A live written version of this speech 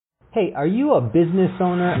Hey, are you a business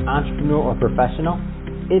owner, entrepreneur, or professional?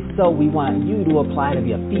 If so, we want you to apply to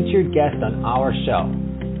be a featured guest on our show.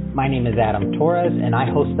 My name is Adam Torres, and I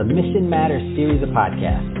host the Mission Matters series of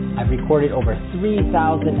podcasts. I've recorded over 3,000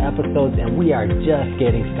 episodes, and we are just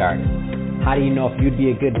getting started. How do you know if you'd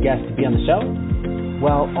be a good guest to be on the show?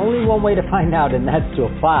 Well, only one way to find out, and that's to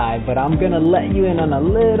apply, but I'm going to let you in on a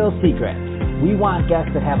little secret. We want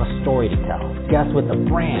guests that have a story to tell, guests with a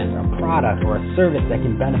brand, a product, or a service that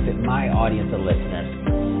can benefit my audience of listeners.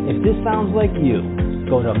 If this sounds like you,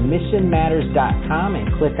 go to missionmatters.com and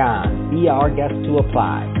click on Be Our Guest to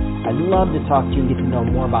apply. I'd love to talk to you and get to know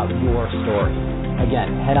more about your story.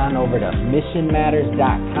 Again, head on over to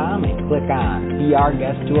missionmatters.com and click on Be Our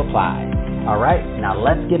Guest to apply. All right, now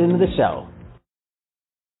let's get into the show.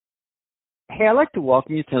 Hey, I'd like to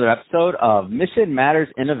welcome you to another episode of Mission Matters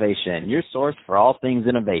Innovation, your source for all things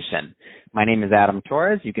innovation. My name is Adam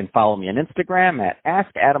Torres. You can follow me on Instagram at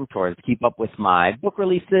AskAdamTorres to keep up with my book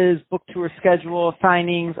releases, book tour schedule,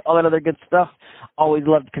 signings, all that other good stuff. Always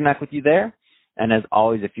love to connect with you there. And as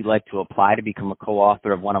always, if you'd like to apply to become a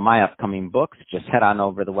co-author of one of my upcoming books, just head on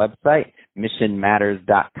over to the website,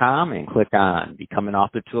 missionmatters.com, and click on Become an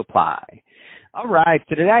Author to apply. All right,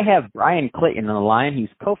 so today I have Brian Clayton on the line. He's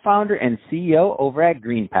co-founder and CEO over at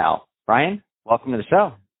GreenPal. Brian, welcome to the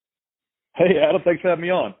show. Hey, Adam, thanks for having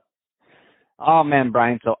me on. Oh, man,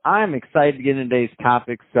 Brian, so I'm excited to get into today's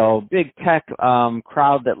topic. So big tech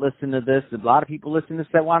crowd that listen to this, a lot of people listen to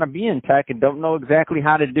this that want to be in tech and don't know exactly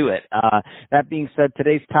how to do it. That being said,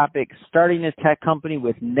 today's topic, starting a tech company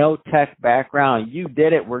with no tech background. You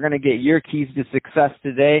did it. We're going to get your keys to success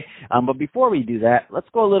today. But before we do that, let's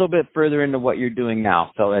go a little bit further into what you're doing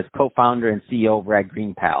now. So as co-founder and CEO over at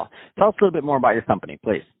GreenPal, tell us a little bit more about your company,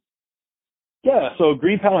 please. Yeah, so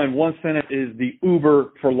GreenPal in one sentence is the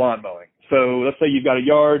Uber for lawn mowing. So let's say you've got a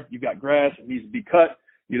yard, you've got grass, it needs to be cut.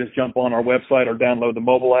 You just jump on our website or download the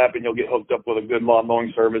mobile app and you'll get hooked up with a good lawn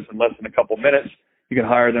mowing service in less than a couple minutes. You can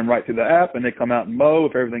hire them right through the app and they come out and mow.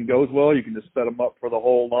 If everything goes well, you can just set them up for the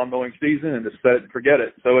whole lawn mowing season and just set it and forget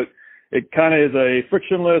it. So it kind of is a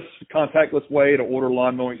frictionless, contactless way to order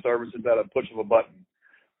lawn mowing services at a push of a button.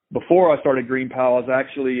 Before I started GreenPal,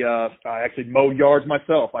 I actually mowed yards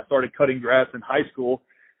myself. I started cutting grass in high school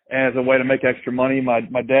as a way to make extra money. My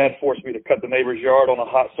dad forced me to cut the neighbor's yard on a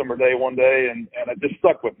hot summer day one day, and it just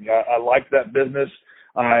stuck with me. I liked that business.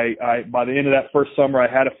 I by the end of that first summer,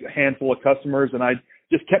 I had a handful of customers, and I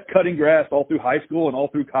just kept cutting grass all through high school and all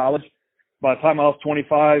through college. By the time I was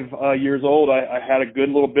 25 years old, I had a good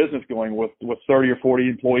little business going with 30 or 40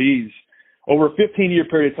 employees. Over a 15-year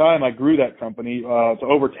period of time, I grew that company to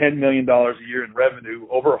over $10 million a year in revenue,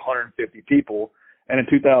 over 150 people. And in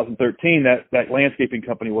 2013, that landscaping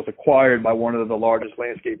company was acquired by one of the largest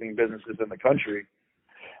landscaping businesses in the country.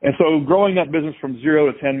 And so growing that business from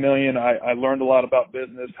 0 to 10 million, I learned a lot about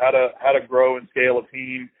business, how to grow and scale a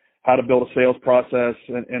team, how to build a sales process,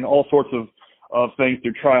 and all sorts of things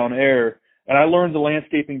through trial and error. And I learned the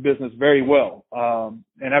landscaping business very well.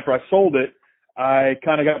 And after I sold it, I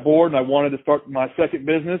kind of got bored and I wanted to start my second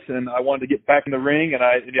business and I wanted to get back in the ring. And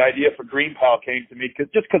the idea for GreenPal came to me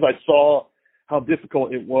just because I saw how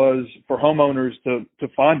difficult it was for homeowners to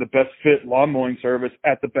find the best fit lawn mowing service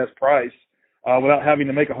at the best price without having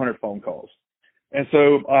to make 100 phone calls. And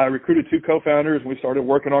so I recruited two co-founders and we started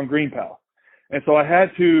working on GreenPal. And so I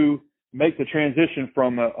had to make the transition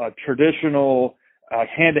from a traditional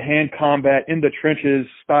hand-to-hand combat in the trenches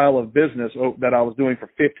style of business that I was doing for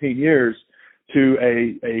 15 years to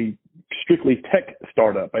a strictly tech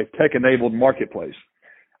startup, a tech-enabled marketplace.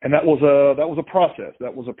 And that was a process.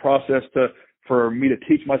 That was a process for me to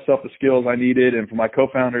teach myself the skills I needed and for my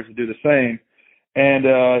co-founders to do the same. And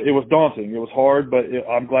it was daunting. It was hard, but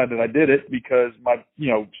I'm glad that I did it because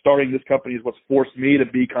starting this company is what's forced me to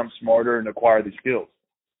become smarter and acquire these skills.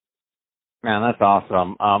 Man, that's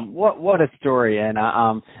awesome. What a story. And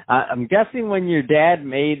I'm guessing when your dad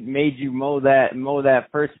made you mow that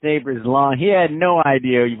first neighbor's lawn, he had no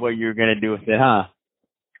idea what you were going to do with it, huh?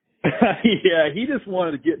 Yeah, he just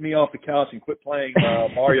wanted to get me off the couch and quit playing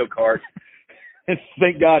Mario Kart. And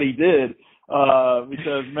thank God he did,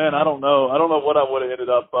 because man, I don't know what I would have ended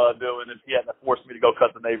up doing if he hadn't forced me to go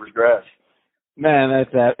cut the neighbor's grass. Man,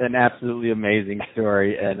 that's an absolutely amazing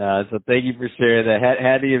story, and so thank you for sharing that.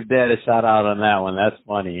 Had to give Dad a shout out on that one. That's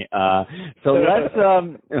funny. So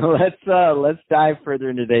let's dive further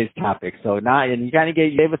into today's topic. So now, and you kind of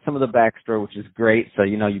gave us some of the backstory, which is great. So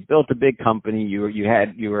you built a big company. You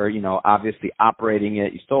were obviously operating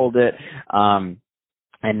it. You sold it.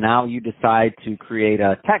 and now you decide to create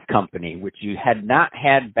a tech company, which you had not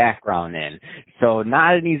had background in. So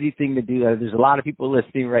not an easy thing to do. There's a lot of people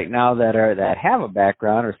listening right now that have a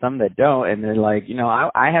background, or some that don't, and they're like,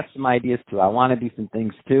 I have some ideas too. I want to do some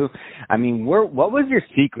things too. I mean, what was your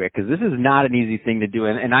secret? Because this is not an easy thing to do.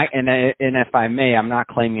 And if I may, I'm not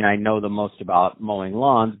claiming I know the most about mowing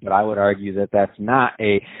lawns, but I would argue that that's not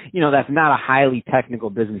a highly technical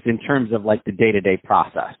business in terms of like the day-to-day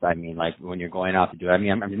process. I mean, like when you're going out to do it. I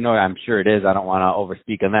mean, I'm sure it is. I don't want to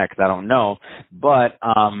overspeak on that because I don't know. But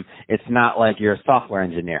it's not like you're a software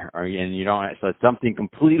engineer, and you don't. So it's something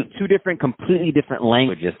completely different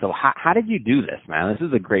languages. So how did you do this, man? This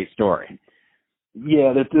is a great story.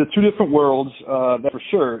 Yeah, the two different worlds, that for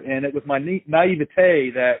sure. And it was my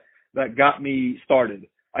naivete that got me started.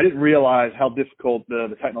 I didn't realize how difficult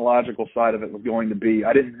the technological side of it was going to be.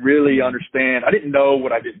 I didn't really understand. I didn't know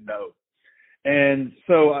what I didn't know. And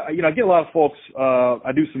so, I get a lot of folks,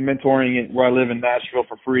 I do some mentoring where I live in Nashville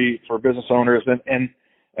for free for business owners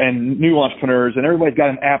and new entrepreneurs, and everybody's got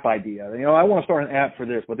an app idea. I want to start an app for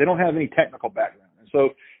this, but they don't have any technical background. And so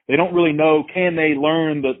they don't really know, can they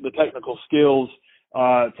learn the technical skills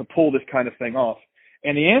to pull this kind of thing off?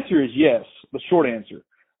 And the answer is yes, the short answer.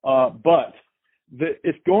 But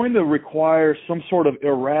it's going to require some sort of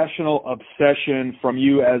irrational obsession from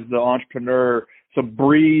you as the entrepreneur to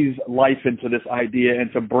breathe life into this idea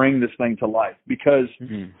and to bring this thing to life. Because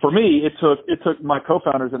for me, it took my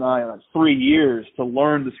co-founders and I 3 years to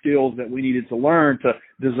learn the skills that we needed to learn to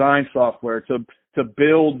design software, to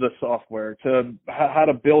build the software, to how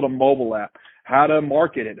to build a mobile app, how to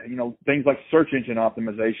market it, things like search engine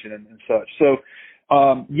optimization and such. So,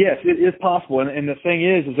 yes, it is possible. And the thing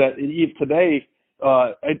is that today,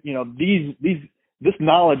 this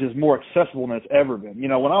knowledge is more accessible than it's ever been.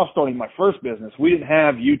 When I was starting my first business, we didn't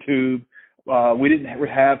have YouTube. We didn't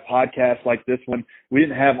have podcasts like this one. We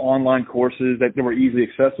didn't have online courses that were easily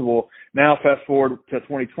accessible. Now, fast forward to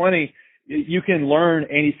 2020, you can learn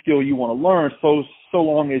any skill you want to learn so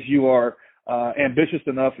long as you are ambitious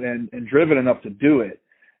enough and driven enough to do it.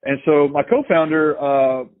 And so my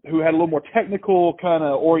co-founder, who had a little more technical kind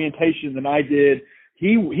of orientation than I did,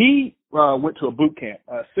 he went to a boot camp,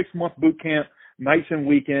 a 6-month boot camp, nights and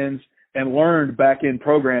weekends, and learned back-end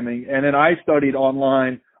programming. And then I studied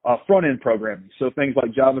online front-end programming, so things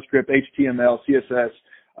like JavaScript, HTML, CSS,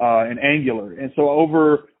 and Angular. And so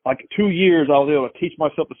over like 2 years, I was able to teach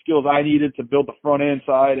myself the skills I needed to build the front-end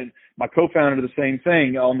side, and my co-founder did the same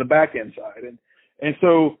thing on the back-end side. And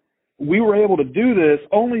so we were able to do this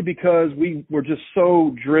only because we were just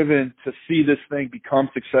so driven to see this thing become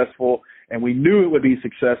successful, and we knew it would be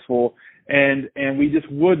successful. And we just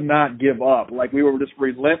would not give up. Like, we were just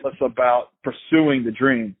relentless about pursuing the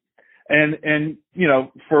dream. And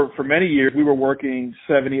for many years, we were working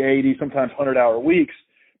 70, 80, sometimes 100-hour weeks,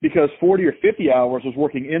 because 40 or 50 hours was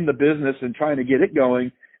working in the business and trying to get it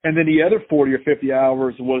going. And then the other 40 or 50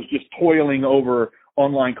 hours was just toiling over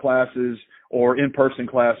online classes or in-person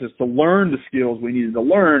classes to learn the skills we needed to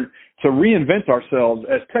learn to reinvent ourselves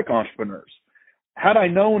as tech entrepreneurs. Had I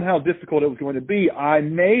known how difficult it was going to be, I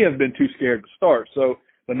may have been too scared to start. So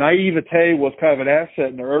the naivete was kind of an asset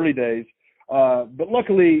in the early days. But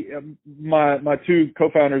luckily, my two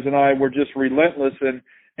co-founders and I were just relentless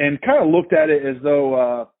and kind of looked at it as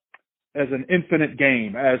though as an infinite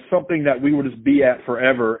game, as something that we would just be at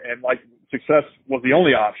forever. And like, success was the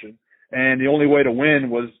only option, and the only way to win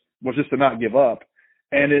was just to not give up.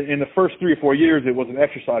 And in the first 3 or 4 years, it was an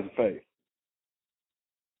exercise of faith.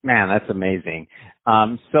 Man, that's amazing.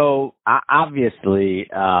 So obviously,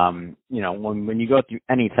 when you go through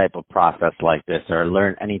any type of process like this, or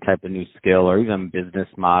learn any type of new skill, or even business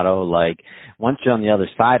model, like, once you're on the other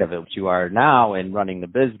side of it, which you are now in running the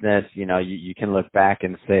business, you can look back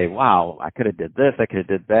and say, wow, I could have did this, I could have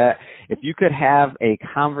did that. If you could have a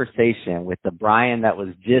conversation with the Brian that was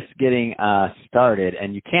just getting started,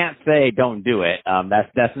 and you can't say don't do it,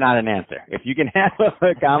 that's not an answer. If you can have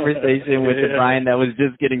a conversation with the Brian that was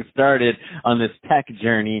just getting started on this tech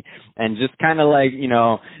journey, and just kind of like,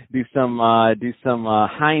 do some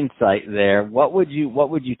hindsight there, what would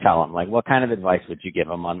you tell him? Like, what kind of advice would you give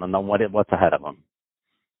him on what's ahead of him?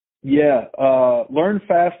 Yeah, learn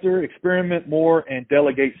faster, experiment more, and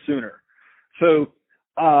delegate sooner. So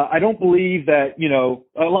I don't believe that,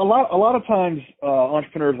 a lot of times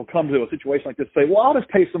entrepreneurs will come to a situation like this and say, well, I'll just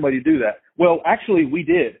pay somebody to do that. Well, actually, we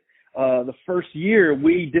did. The first year,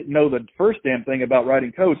 we didn't know the first damn thing about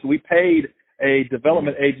writing code, so we paid a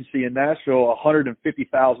development agency in Nashville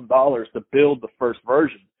 $150,000 to build the first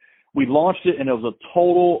version. We launched it, and it was a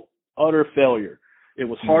total, utter failure. It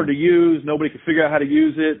was hard to use. Nobody could figure out how to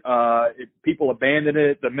use it. People abandoned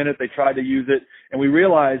it the minute they tried to use it. And we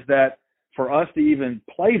realized that for us to even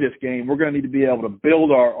play this game, we're going to need to be able to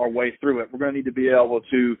build our way through it. We're going to need to be able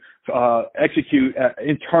to execute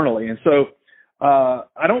internally. And so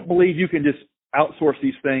I don't believe you can just outsource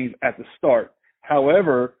these things at the start.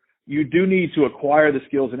 However, you do need to acquire the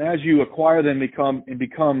skills. And as you acquire them and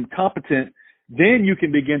become competent, then you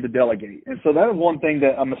can begin to delegate. And so that was one thing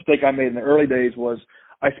that a mistake I made in the early days was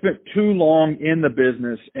I spent too long in the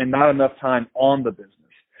business and not enough time on the business.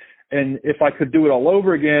 And if I could do it all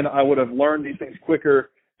over again, I would have learned these things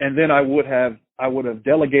quicker, and then I would have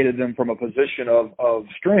delegated them from a position of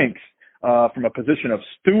strength, from a position of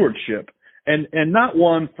stewardship, and not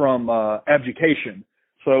one from abdication.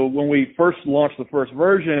 So when we first launched the first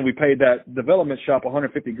version and we paid that development shop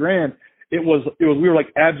 $150,000, it was we were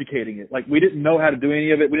like abdicating it. Like we didn't know how to do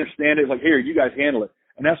any of it. We didn't stand it. Like, here, you guys handle it.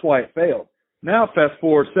 And that's why it failed. Now, fast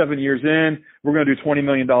forward 7 years in, we're going to do $20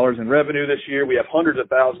 million in revenue this year. We have hundreds of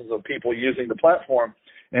thousands of people using the platform,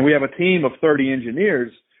 and we have a team of 30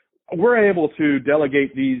 engineers. We're able to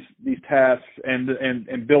delegate these tasks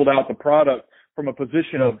and build out the product from a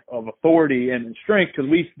position of authority and strength because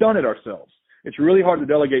we've done it ourselves. It's really hard to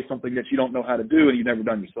delegate something that you don't know how to do and you've never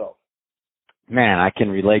done yourself. Man, I can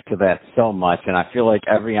relate to that so much, and I feel like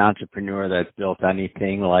every entrepreneur that's built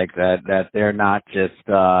anything like that they're not just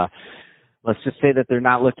let's just say that they're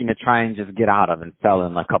not looking to try and just get out of and sell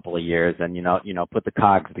in a couple of years and you know put the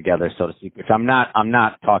cogs together, so to speak. Which I'm not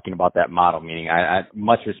talking about that model. Meaning, I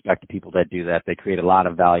much respect to people that do that. They create a lot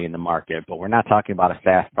of value in the market, but we're not talking about a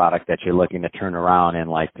SaaS product that you're looking to turn around in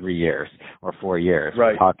like 3 years or 4 years.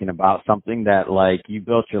 Right. We're talking about something that, like, you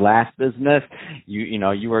built your last business. You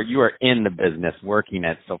were in the business working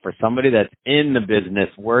it. So for somebody that's in the business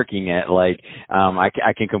working it, like,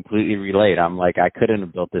 I can completely relate. I'm like, I couldn't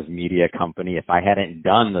have built this media company if I hadn't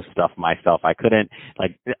done the stuff myself. I couldn't,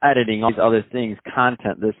 like, editing, all these other things,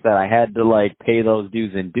 content, this, that. I had to, like, pay those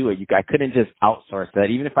dues and do it. I couldn't just outsource that,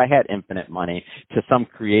 even if I had infinite money, to some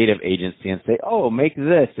creative agency and say, oh, make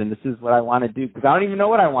this, and this is what I want to do. Because I don't even know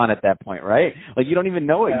what I want at that point, right? Like, you don't even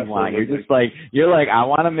know what Absolutely. you want. You're like, I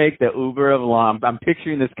want to make the Uber of lawn. I'm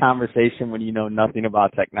picturing this conversation when you know nothing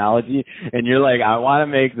about technology, and you're like, I want to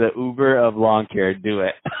make the Uber of lawn care. Do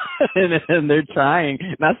it. and they're trying.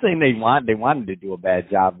 Not saying they wanted to do a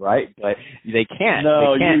bad job, right? But they can't.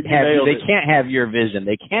 No, they can't have your vision.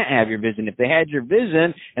 They can't have your vision. If they had your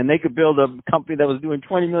vision and they could build a company that was doing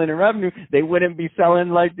 $20 million in revenue, they wouldn't be selling,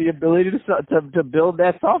 like, the ability to build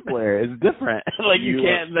that software. It's different. Like, you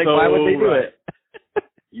can't. Like, why would they do it?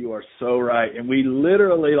 You are so right. And we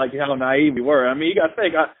literally, like, how naive we were. I mean, you got to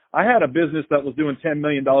think, I had a business that was doing $10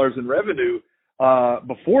 million in revenue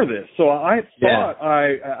before this. So I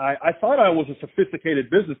thought I was a sophisticated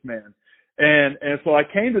businessman. And so I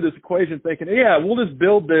came to this equation thinking, yeah, we'll just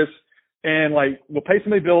build this and, like, we'll pay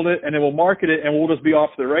somebody to build it and then we'll market it and we'll just be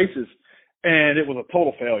off to the races. And it was a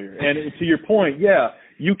total failure. And to your point, yeah,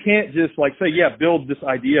 you can't just, like, say, yeah, build this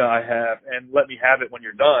idea I have and let me have it when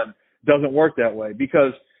you're done. Doesn't work that way,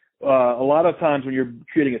 because a lot of times when you're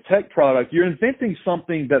creating a tech product, you're inventing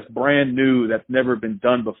something that's brand new, that's never been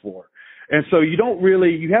done before. And so you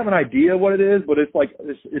have an idea what it is, but it's like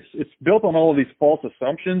it's built on all of these false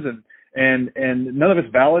assumptions and none of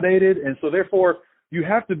it's validated. And so therefore you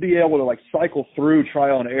have to be able to, like, cycle through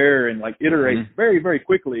trial and error and, like, iterate very, very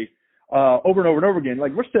quickly over and over and over again.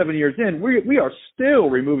 Like, we're 7 years in, we are still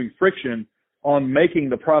removing friction on making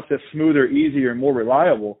the process smoother, easier, and more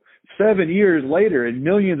reliable 7 years later and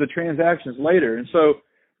millions of transactions later. And so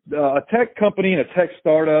a tech company and a tech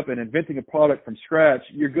startup and inventing a product from scratch,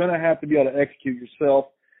 you're going to have to be able to execute yourself.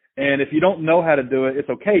 And if you don't know how to do it, it's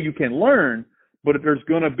okay. You can learn, but there's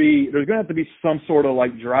going to have to be some sort of,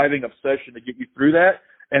 like, driving obsession to get you through that,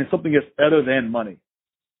 and something that's other than money.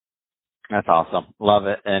 That's awesome. Love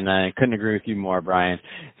it. And I couldn't agree with you more, Brian.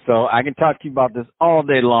 So I can talk to you about this all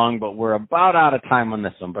day long, but we're about out of time on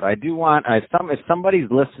this one. But I do want, if somebody's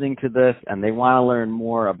listening to this and they want to learn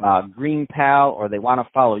more about GreenPal, or they want to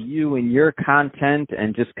follow you and your content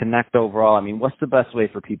and just connect overall, I mean, what's the best way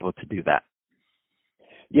for people to do that?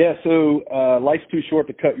 Yeah, so life's too short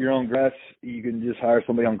to cut your own grass. You can just hire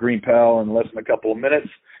somebody on GreenPal in less than a couple of minutes.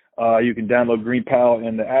 You can download GreenPal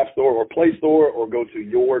in the App Store or Play Store, or go to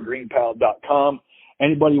yourgreenpal.com.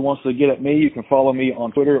 Anybody who wants to get at me, you can follow me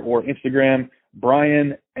on Twitter or Instagram,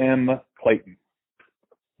 Brian M. Clayton.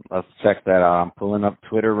 Let's check that out. I'm pulling up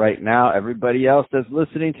Twitter right now. Everybody else that's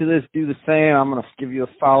listening to this, do the same. I'm going to give you a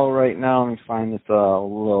follow right now. Let me find this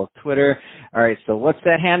little Twitter. All right, so what's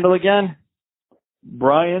that handle again?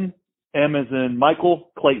 Brian, M as in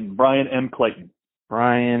Michael, Clayton. Brian M. Clayton.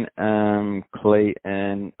 Brian M.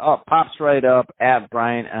 Clayton. Oh, pops right up at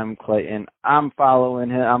Brian M. Clayton. I'm following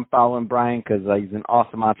him. I'm following Brian because he's an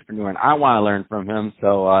awesome entrepreneur, and I want to learn from him.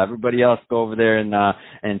 So everybody else, go over there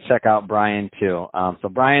and check out Brian too. So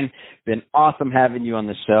Brian, been awesome having you on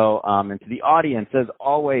the show. And to the audience, as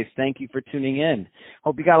always, thank you for tuning in.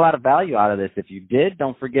 Hope you got a lot of value out of this. If you did,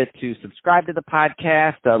 don't forget to subscribe to the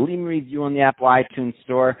podcast, leave me a review on the Apple iTunes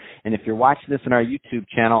Store, and if you're watching this on our YouTube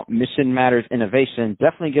channel, Mission Matters Innovation,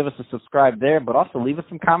 definitely give us a subscribe there, but also leave us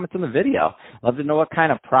some comments on the video. Love to know what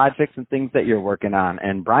kind of projects and things that you're working on.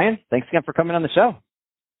 And Brian, thanks again for coming on the show.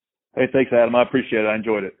 Hey, thanks, Adam. I appreciate it. I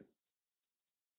enjoyed it.